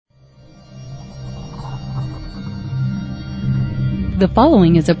The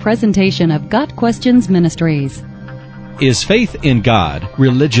following is a presentation of Got Questions Ministries. Is faith in God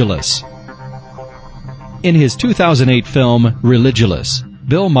religulous? In his 2008 film, Religulous,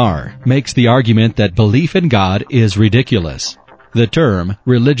 Bill Maher makes the argument that belief in God is ridiculous. The term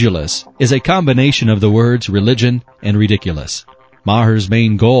religulous is a combination of the words religion and ridiculous. Maher's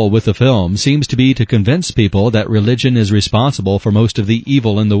main goal with the film seems to be to convince people that religion is responsible for most of the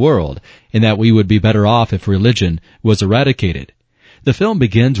evil in the world, and that we would be better off if religion was eradicated. The film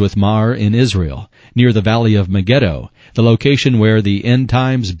begins with Maher in Israel, near the Valley of Megiddo, the location where the end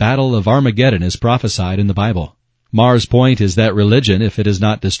times Battle of Armageddon is prophesied in the Bible. Maher's point is that religion, if it is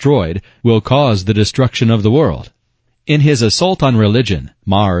not destroyed, will cause the destruction of the world. In his assault on religion,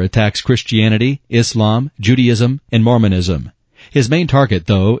 Maher attacks Christianity, Islam, Judaism, and Mormonism. His main target,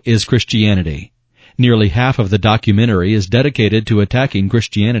 though, is Christianity. Nearly half of the documentary is dedicated to attacking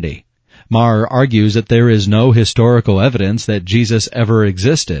Christianity. Maher argues that there is no historical evidence that Jesus ever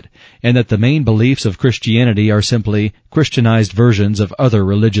existed, and that the main beliefs of Christianity are simply Christianized versions of other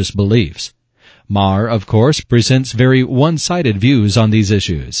religious beliefs. Maher, of course, presents very one-sided views on these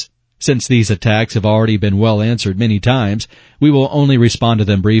issues. Since these attacks have already been well answered many times, we will only respond to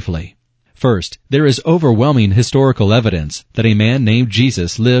them briefly. First, there is overwhelming historical evidence that a man named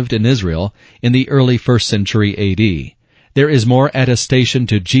Jesus lived in Israel in the early 1st century A.D. There is more attestation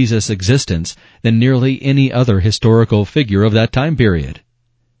to Jesus' existence than nearly any other historical figure of that time period.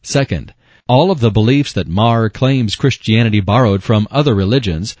 Second, all of the beliefs that Maher claims Christianity borrowed from other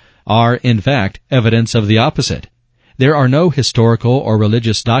religions are, in fact, evidence of the opposite. There are no historical or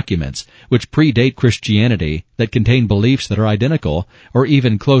religious documents which predate Christianity that contain beliefs that are identical or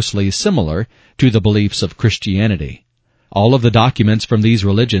even closely similar to the beliefs of Christianity. All of the documents from these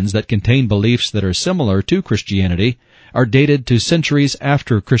religions that contain beliefs that are similar to Christianity are dated to centuries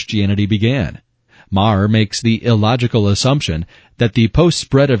after Christianity began. Maher makes the illogical assumption that the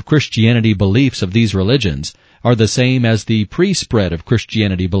post-spread of Christianity beliefs of these religions are the same as the pre-spread of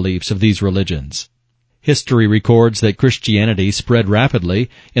Christianity beliefs of these religions. History records that Christianity spread rapidly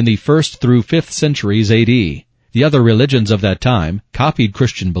in the 1st through 5th centuries A.D. The other religions of that time copied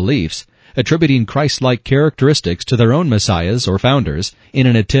Christian beliefs, attributing Christ-like characteristics to their own messiahs or founders in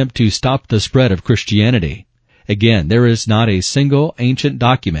an attempt to stop the spread of Christianity. Again, there is not a single ancient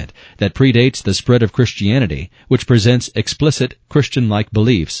document that predates the spread of Christianity which presents explicit Christian-like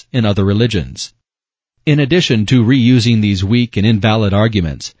beliefs in other religions. In addition to reusing these weak and invalid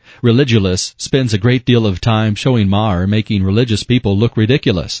arguments, Religulous spends a great deal of time showing Maher making religious people look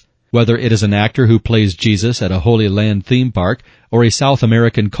ridiculous, whether it is an actor who plays Jesus at a Holy Land theme park, or a South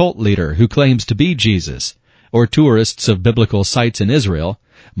American cult leader who claims to be Jesus, or tourists of biblical sites in Israel.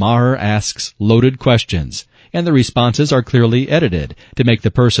 Maher asks loaded questions, and the responses are clearly edited to make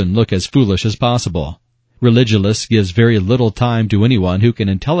the person look as foolish as possible. Religulous gives very little time to anyone who can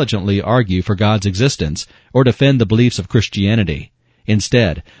intelligently argue for God's existence or defend the beliefs of Christianity.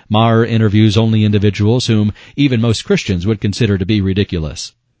 Instead, Maher interviews only individuals whom even most Christians would consider to be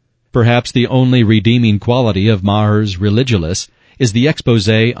ridiculous. Perhaps the only redeeming quality of Maher's Religulous is the expose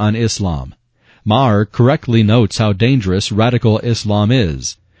on Islam. Maher correctly notes how dangerous radical Islam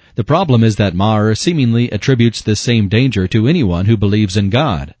is. The problem is that Maher seemingly attributes this same danger to anyone who believes in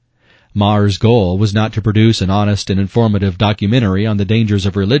God. Maher's goal was not to produce an honest and informative documentary on the dangers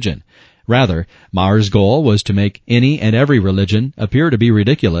of religion. Rather, Maher's goal was to make any and every religion appear to be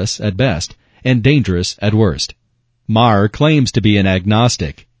ridiculous at best and dangerous at worst. Maher claims to be an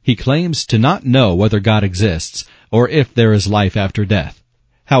agnostic. He claims to not know whether God exists or if there is life after death.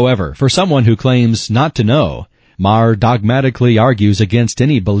 However, for someone who claims not to know, Maher dogmatically argues against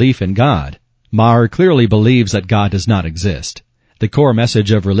any belief in God. Maher clearly believes that God does not exist. The core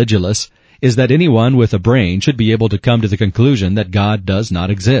message of Religulous is that anyone with a brain should be able to come to the conclusion that God does not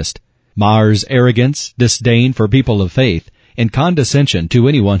exist. Maher's arrogance, disdain for people of faith, and condescension to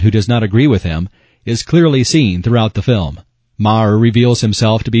anyone who does not agree with him is clearly seen throughout the film. Maher reveals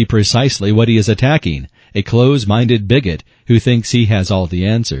himself to be precisely what he is attacking, a close-minded bigot who thinks he has all the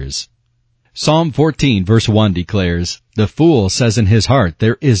answers. Psalm 14 verse 1 declares, "The fool says in his heart,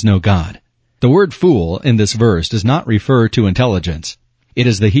 there is no God." The word fool in this verse does not refer to intelligence. It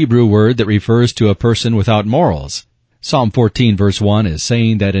is the Hebrew word that refers to a person without morals. Psalm 14 verse 1 is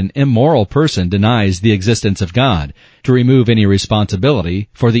saying that an immoral person denies the existence of God to remove any responsibility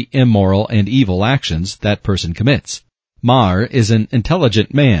for the immoral and evil actions that person commits. Maher is an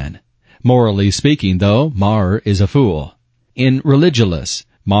intelligent man. Morally speaking, though, Maher is a fool. In Religulous,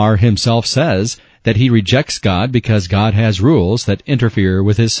 Maher himself says that he rejects God because God has rules that interfere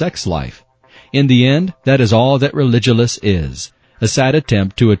with his sex life. In the end, that is all that Religulous is, a sad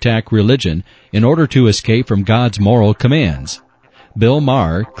attempt to attack religion in order to escape from God's moral commands. Bill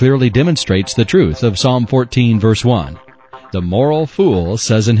Maher clearly demonstrates the truth of Psalm 14, verse 1. The moral fool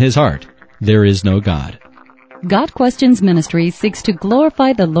says in his heart, "There is no God." Got Questions Ministry seeks to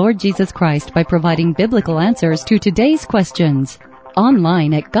glorify the Lord Jesus Christ by providing biblical answers to today's questions.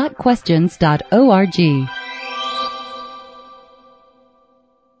 Online at gotquestions.org.